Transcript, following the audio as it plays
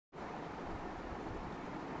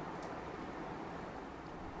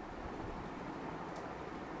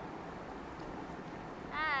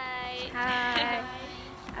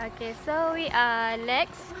Okay, so we are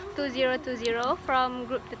LAX2020 from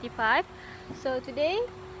group 35. So today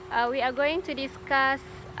we are going to discuss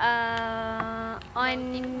on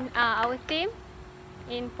our theme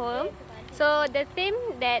in poem. So the theme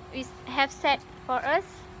that we have set for us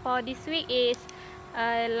for this week is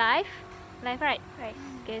life, right? Right.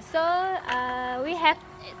 Okay, so we have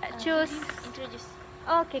choose. Introduce.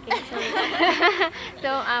 Okay, sorry. So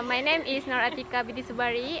my name is Nur Atika binti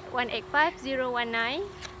Subari, 185019.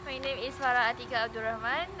 My name is Farah Atika Abdul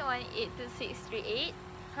Rahman, 182638.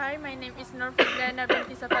 Hi, my name is Nur Fidlana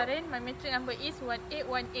binti Safarin. My metric number is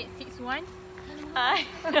 181861. Hi,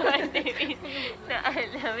 my name is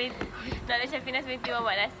Nala Syafinas binti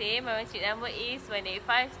Muhammad Nasir. My metric number is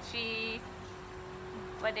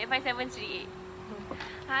 185738.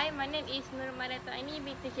 Hi, my name is Nurmada Tuani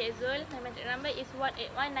binti Syezul. My metric number is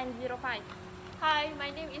 181905. Hi, my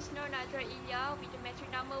name is Nur Nadra Ilya with the metric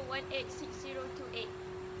number 186028.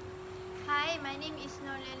 Hi, my name is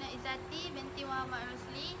Nur Lena Izzati binti Muhammad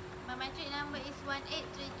Rosli. My metric number is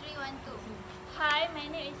 183312. Hi, my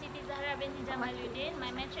name is Siti Zahra binti Jamaluddin.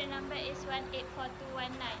 My metric number is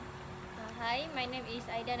 184219. Hi, my name is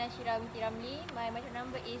Aida Nashira binti Ramli. My metric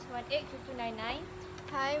number is 182299.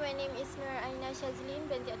 Hi, my name is Nur Aina Shazlin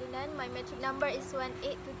binti Adnan. My metric number is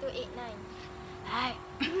 182289. Hi.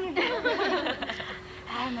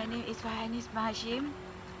 Hi, my name is Fahanis Mahashim.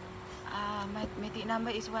 My metric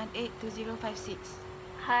number is 182056.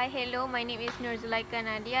 Hi, hello. My name is Nur Zulaika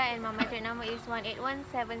Nadia, and my metric number is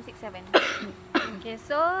 181767. Okay,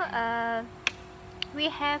 so we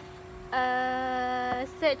have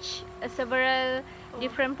searched several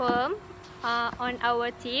different poems on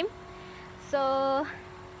our team. So,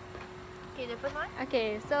 Okay, the first one.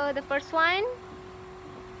 okay, so the first one,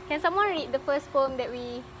 can someone read the first poem that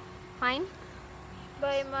we find?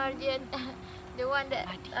 By Mardian. The one that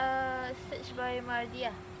searched by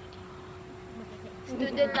Mardia.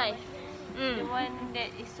 Student life. The one that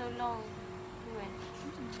is so long.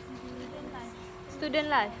 Student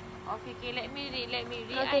life. Okay, let me read.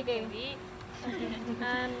 Okay, I can read.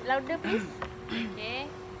 Louder, please. Okay.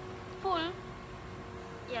 Full.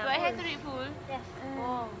 Yeah, Do I have to read full? Yes.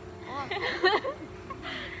 Oh.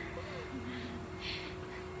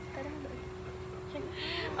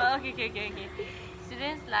 Oh, okay.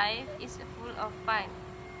 Students' life is full of fun,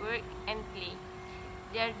 work and play.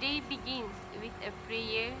 Their day begins with a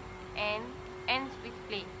prayer and ends with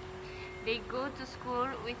play. They go to school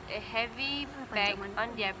with a heavy bag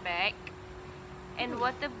on their back and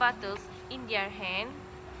water bottles in their hand.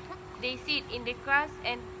 They sit in the class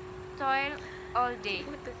and toil all day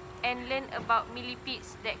and learn about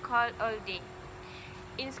millipedes that call all day.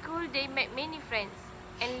 In school, they make many friends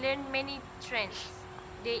and learn many trends.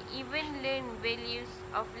 They even learn values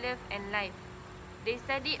of love and life. They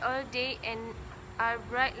study all day and are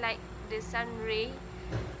bright like the sun ray.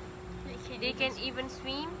 They can even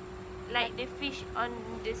swim like the fish on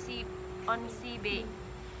the sea bay.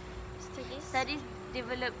 Studies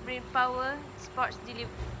develop brain power. Sports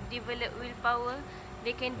develop willpower.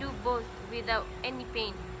 They can do both without any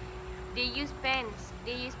pain. They use pens.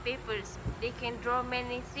 They use papers. They can draw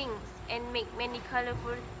many things and make many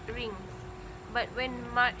colorful rings. But when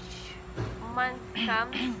March month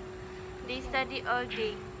comes, they study all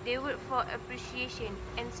day. They work for appreciation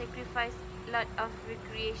and sacrifice a lot of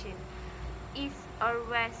recreation. East or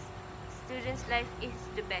west, students' life is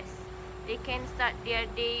the best. They can start their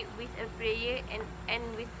day with a prayer and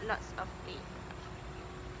end with lots of play.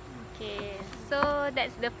 Okay, so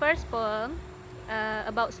that's the first poem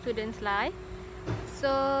about students' life. So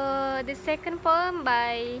the second poem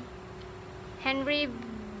by Henry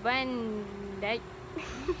Van Dyke.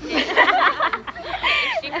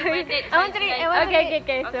 I want to read.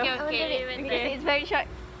 Okay. So Okay. it's very short.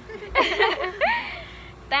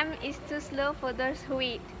 Time is too slow for those who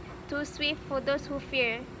wait, too swift for those who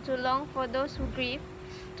fear, too long for those who grieve,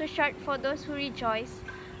 too short for those who rejoice.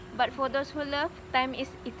 But for those who love, time is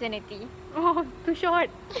eternity. Oh, too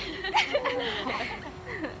short.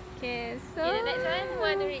 Okay, so The next one, who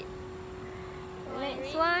want to read?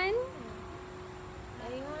 next one.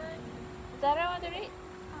 Anyone? Zara want to read?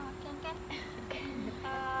 Can.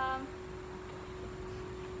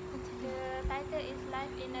 The title is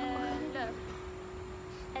Life in a Love.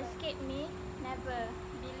 Escape me, never,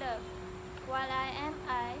 beloved. While I am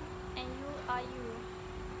I, and you are you.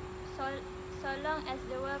 So long as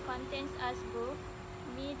the world contains us both,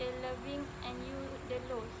 me the loving and you the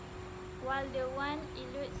lost. While the one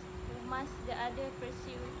eludes, must the other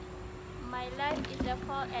pursue. My life is a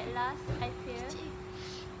fall at last, I fear.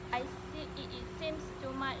 It seems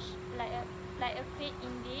too much like a fate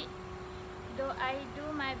indeed. Though I do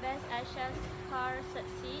my best, I shall scar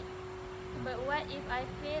succeed. But what if I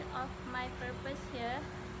fail of my purpose here?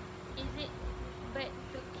 Is it but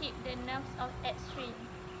to keep the nerves of extreme?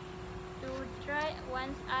 To try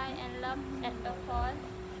once I and laugh at a fall,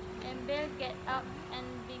 and Bill get up and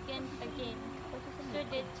begin again. So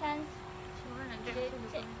the chance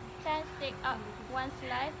take up one's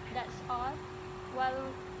life, that's all.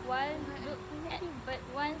 While look at but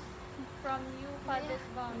once from you fathers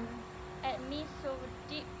gone. At me so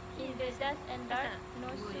deep in the dust and dark,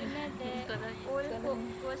 no sooner the old hope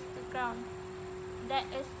goes to ground. That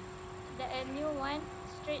a new one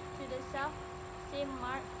straight to the south, same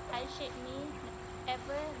mark I shake me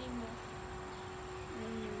ever remove.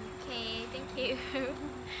 Okay, thank you.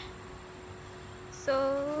 So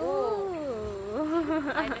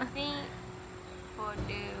I don't think for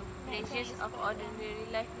the pleasures of ordinary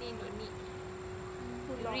life ni no need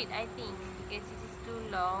to read, I think, because it is too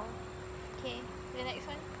long. Okay, the next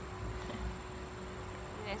one.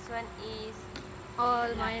 The next one is all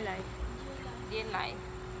my life. Dear Life.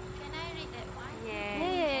 Can I read that one?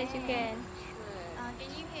 Yes, you can. Sure. Can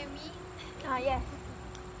you hear me? Yes.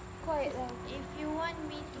 If you want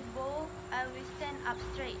me to bow, I will stand up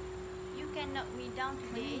straight. You can knock me down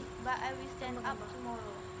today, but I will stand up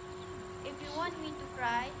tomorrow. If you want me to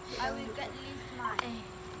cry, I will gladly smile.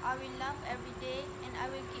 I will laugh every day, and I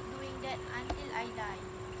will keep doing that until I die.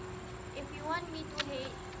 If you want me to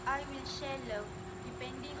hate, I will share love,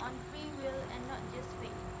 depending on free will and not just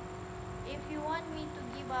fate. If you want me to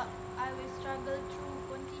give up, I will struggle through,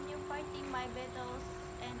 continue fighting my battles,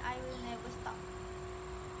 and I will never stop.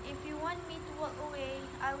 If you want me to walk away,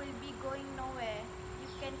 I will be going nowhere. You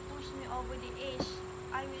can push me over the edge,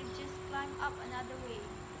 I will just climb up another way.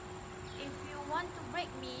 If you want to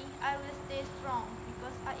break me, I will stay strong,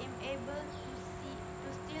 because I am able to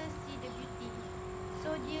still see the beauty.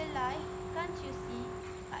 So dear life, can't you see?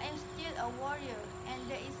 I am still a warrior, and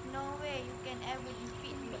there is no way you can ever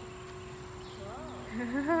defeat me.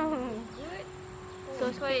 So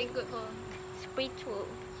spiritual.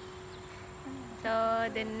 So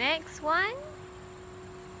the next one,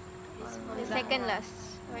 the second last,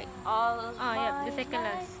 right? All Yeah, the second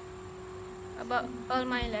last. About all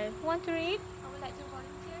my life. Want to read? I would like to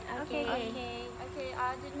volunteer. Okay.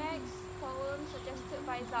 The next poem suggested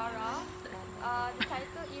by Zara. The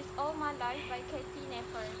title is All My Life by Katie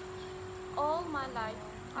Nefer. All my life,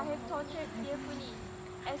 I have tottered fearfully,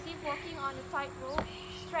 as if walking on a tightrope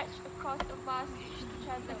stretched across a vast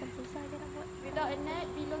chasm. Without a net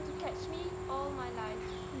below to catch me, all my life.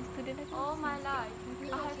 All my life,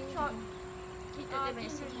 I have trod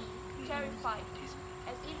gingerly, terrified,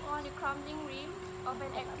 as if on the crumbling rim of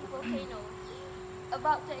an active volcano,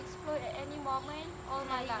 about to explode at any moment. All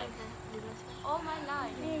my life. All my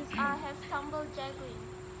life, I have stumbled juggling,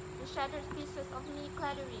 the shattered pieces of me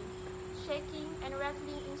clattering, shaking and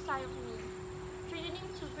rattling inside of me, threatening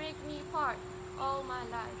to break me apart. All my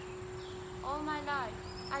life. All my life,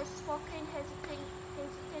 I've spoken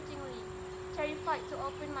hesitatingly, terrified to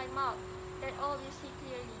open my mouth, that all will see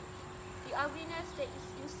clearly the ugliness that is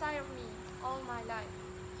inside of me. All my life.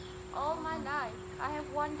 All my life, I have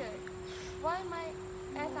wondered, why am I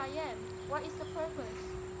as I am? What is the purpose?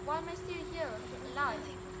 Why am I still here, alive?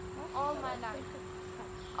 All my life.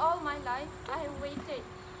 All my life, I have waited,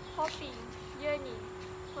 hoping, yearning,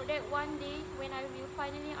 for that one day when I will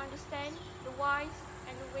finally understand the whys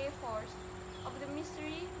and the wherefores of the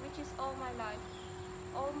mystery which is all my life.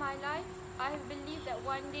 All my life, I have believed that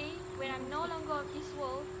one day, when I'm no longer of this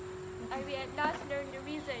world, I will at last learn the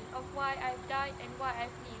reason of why I've died and why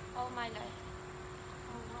I've lived all my life.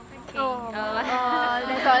 That's all.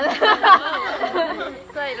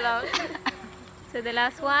 Quite long. So the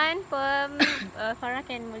last one, poem Farah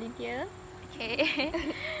can volunteer. Okay.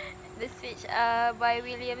 The speech by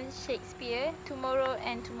William Shakespeare, Tomorrow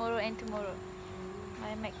and Tomorrow and Tomorrow.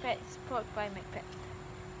 By Macbeth, spoke by Macbeth.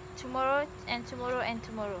 Tomorrow and tomorrow and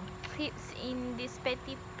tomorrow creeps in this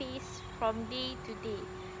petty pace from day to day,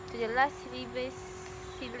 to the last syllabus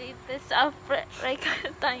of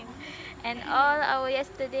record time, and all our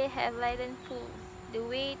yesterday have lightened full the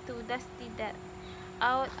way to dusty death,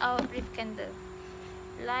 out our brief candle.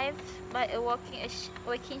 Life but a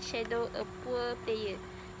waking shadow, a poor player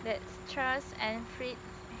that struts and frets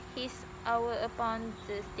his hour upon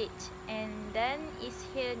the stage, and then is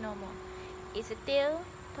here no more. It's a tale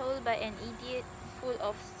told by an idiot, full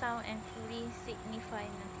of sound and fully signify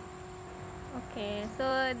nothing. Okay,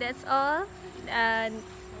 so that's all.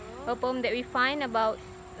 A poem that we find about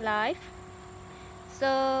life. So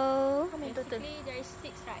how many total? Basically, there is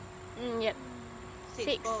 6, right? Yep.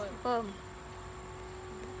 Six poem.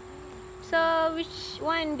 So which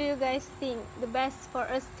one do you guys think the best for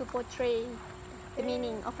us to portray the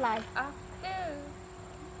meaning of life? After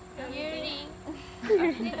hearing,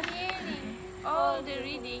 all the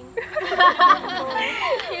reading,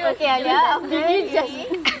 Okay, Alia, after you just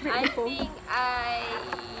I think I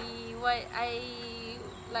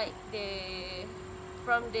like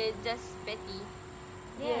from the Just Betty,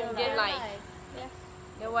 their life.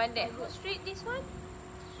 The one that who's read this one?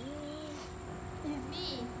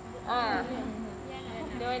 Me.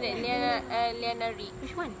 The one that Liana read.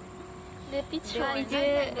 which one? The picture.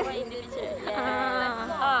 The one in the picture.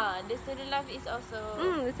 The student life is also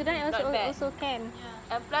The student not bad. also can.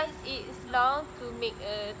 And plus it's long to make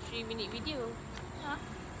a 3-minute video.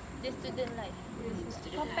 The student life.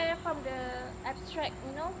 Compare from the abstract,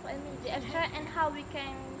 you know, I mean the abstract and how we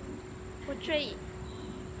can portray it.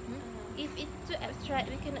 If it's too abstract,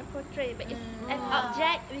 we cannot portray. But if as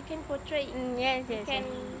object, we can portray it. Yes, We yes. can.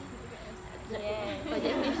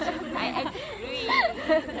 I agree.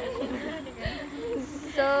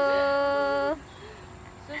 So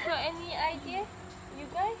So any idea, you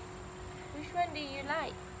guys? Which one do you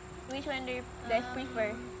like? which one do you guys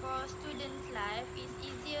prefer? For student life, it's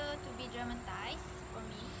easier to be dramatized for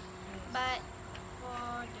me. But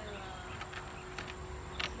for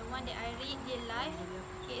the one that I read, real life,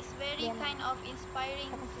 it's very kind of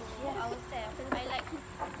inspiring to ourselves. I like the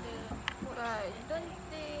But I don't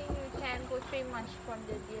think you can portray much from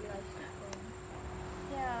the real life.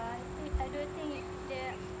 Yeah, I don't think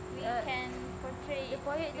that we can portray The it.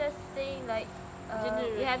 poet just saying like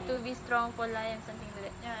you have to be strong for life and something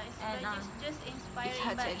like that. Yeah, it's And, like just inspiring, It's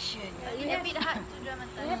hard but to action. a little bit hard to We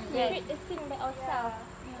dramatize. have to create a scene by ourselves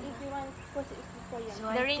if we want to proceed with the poem. So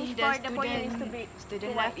The I range think for the poem is too big.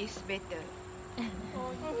 student life is better.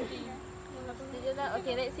 Student life.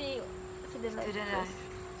 Okay, let's see student life. Student life.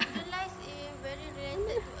 Student life is very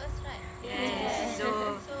related to us, right? Yes.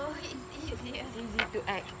 So So it's easier. it's easy to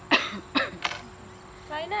act.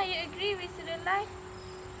 Faina, you agree with student life?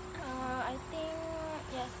 I think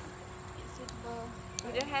yes, it's suitable.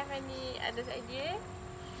 You don't have any other idea?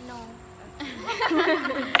 No.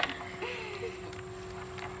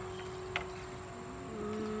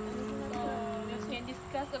 We can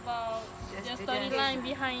discuss about Just the student storyline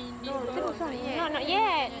behind this book. No, not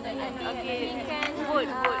yet. Okay. We can Vote.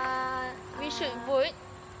 We should vote.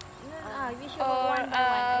 We should Or, go one by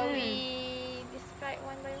one. um, We describe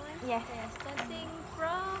one by one. Yes. Starting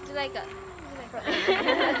from Zulaika.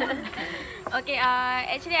 Okay,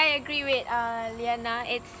 actually I agree with Liana.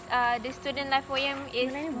 It's the student life poem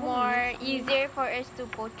is more easier for us to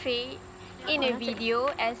portray in a video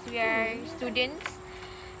as we are students.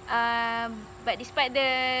 But despite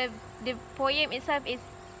the poem itself is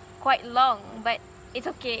quite long, but it's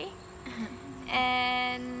okay.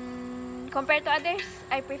 And compared to others,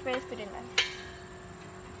 I prefer student life.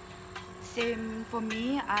 Same for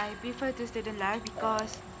me. I prefer to student life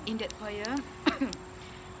because in that poem,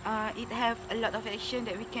 it have a lot of action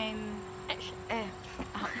that we can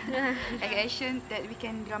action that we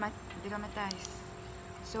can dramatize.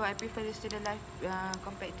 So I prefer the student life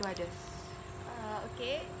compared to others.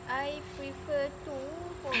 okay, I prefer two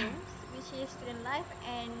poems, which is student life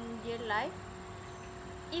and dear life.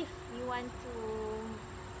 If we want to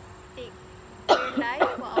take dear life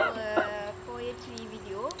for our poetry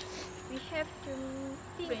video, we have to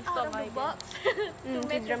think out of the box to To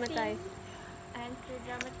make dramatize. a scene and to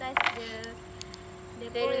dramatize the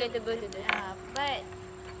Very poem. relatable to the But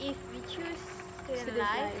if we choose student Student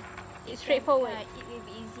life, life. It's straightforward. It will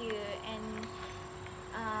be easier and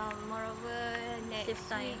moreover next Save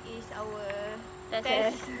time. week is our That's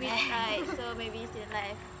test week, right? So maybe student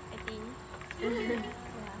life, I think.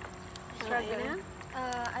 Struggle.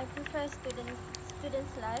 I prefer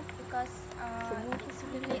students life because it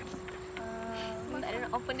relates I don't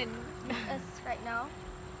know, opponent. with us right now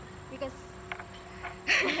because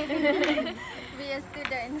we are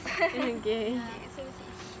students. Okay. So it's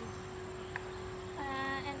easy.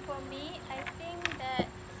 And for me, I think that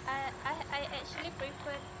I actually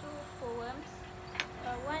prefer two poems.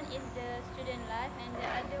 One is the student life, and the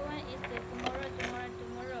other one is the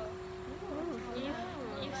tomorrow.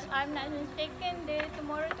 If I'm not mistaken, the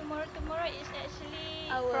tomorrow is actually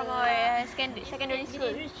From our secondary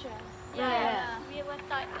school. literature. Yeah. We were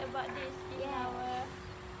taught about this in our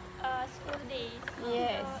school days.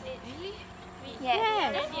 Yes. So it's really?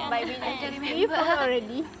 Yes. already By understand. you forgot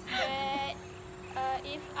already. But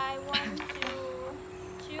if I want to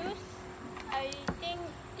choose, I think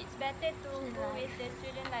it's better to go with the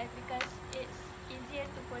student life because it's easier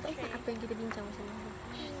to portray. Apa yang kita bincang masa ni?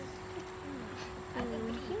 Me,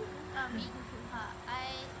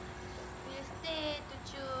 I will stay to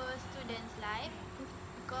choose student student's life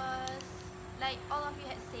because, like all of you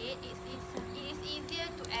had said, it is easier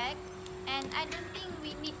to act, and I don't think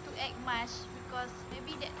we need to act much because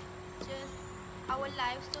maybe that's just our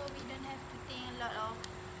life, so we don't have to think a lot of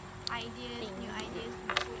ideas, new ideas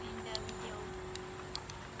to put in the video.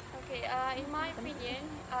 Okay, in my opinion,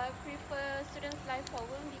 I prefer student's life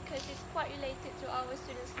poem because it's quite related to our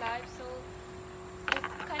students' life, so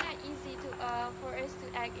it's kind of easy to for us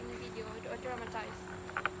to act in the video or dramatize.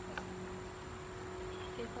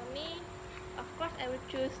 Okay, for me, of course I will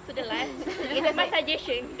choose to the life. It's my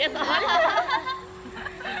suggestion. That's all.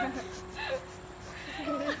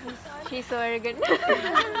 She's so arrogant.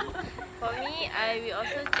 For me, I will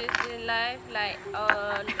also choose the life like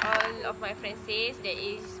all of my friends says that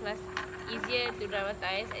it's much easier to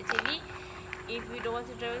dramatize. Actually, if we don't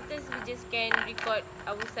want to dramatize, we just can record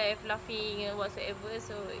ourselves laughing and whatsoever.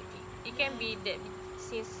 So it can be that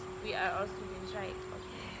since we are all students, right?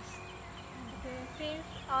 Okay, since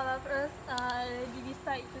all of us already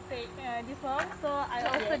decide to take this one, so I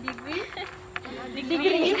also degree. Agree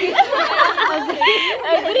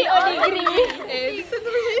or degree?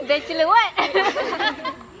 Bachelor what?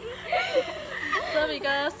 So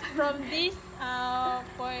because from this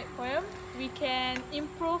poem, we can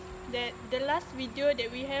improve the last video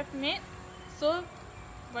that we have made. So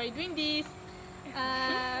by doing this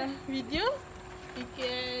video, we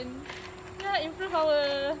can improve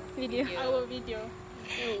our video.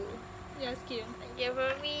 Yeah, skill. Okay,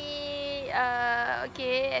 for me,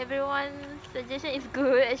 okay, everyone's suggestion is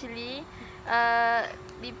good actually.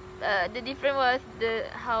 The difference was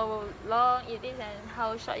how long it is and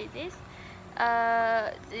how short it is.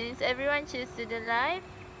 Since everyone choose student life,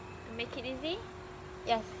 make it easy.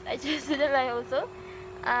 Yes, I choose student life also.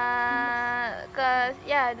 Cause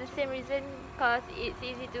the same reason. Cause it's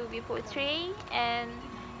easy to be portrayed, and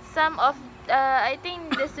some of I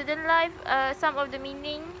think the student life, some of the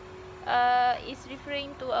meaning is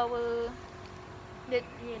referring to the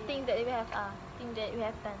things that we have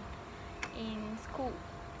done in school.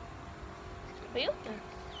 For you?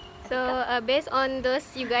 So based on those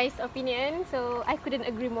you guys' opinion, so I couldn't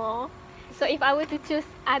agree more. So if I were to choose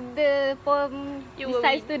other poem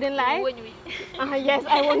besides student life, you won't win. yes,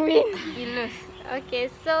 I won't win. You lose. Okay,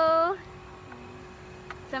 so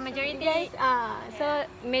majority. guys, so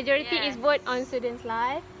majority is vote on students'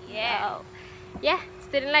 life. Yeah.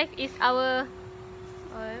 Student life is our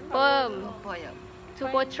poem to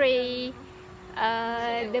portray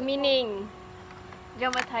the meaning.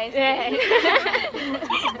 Dramatize. Yeah.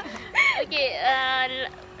 Okay.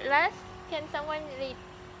 Last, can someone read?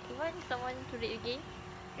 You want someone to read again?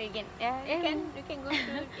 Again. Yeah. You can go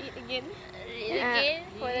through it again. Read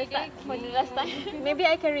again For the last time. Maybe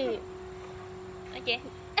I can read it. Okay.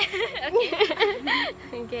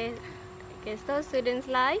 Okay. So students'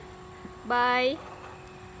 life by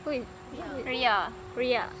who is Ria.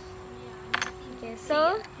 Okay,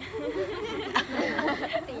 so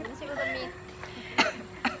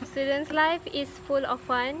students' life is full of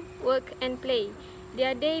fun, work and play.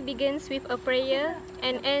 Their day begins with a prayer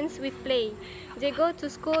and ends with play. They go to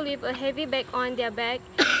school with a heavy bag on their back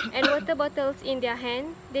and water bottles in their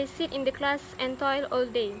hand. They sit in the class and toil all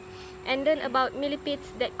day, and learn about millipedes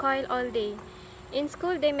that coil all day. In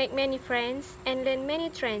school they make many friends and learn many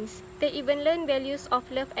trends. They even learn values of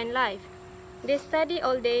love and life. They study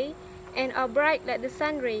all day and are bright like the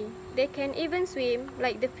sun ray. They can even swim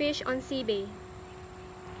like the fish on sea bay.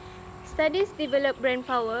 Studies develop brain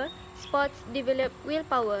power, sports develop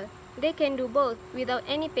willpower. They can do both without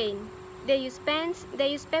any pain. They use pens,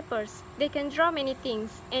 they use papers. They can draw many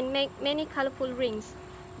things and make many colorful rings.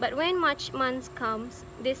 But when March month comes,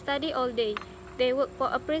 they study all day. They work for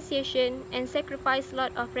appreciation and sacrifice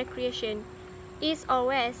lot of recreation. East or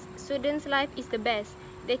west, students' life is the best.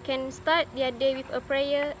 They can start their day with a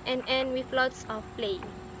prayer and end with lots of play.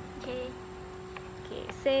 Okay.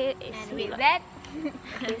 Say And with that,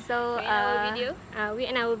 okay, so we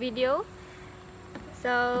end our video.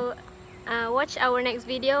 So watch our next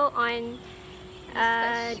video on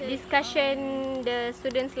discussion the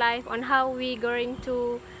students' life on how we going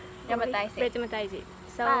to dramatize it. dramatize it.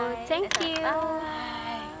 So Bye. thank you. Bye.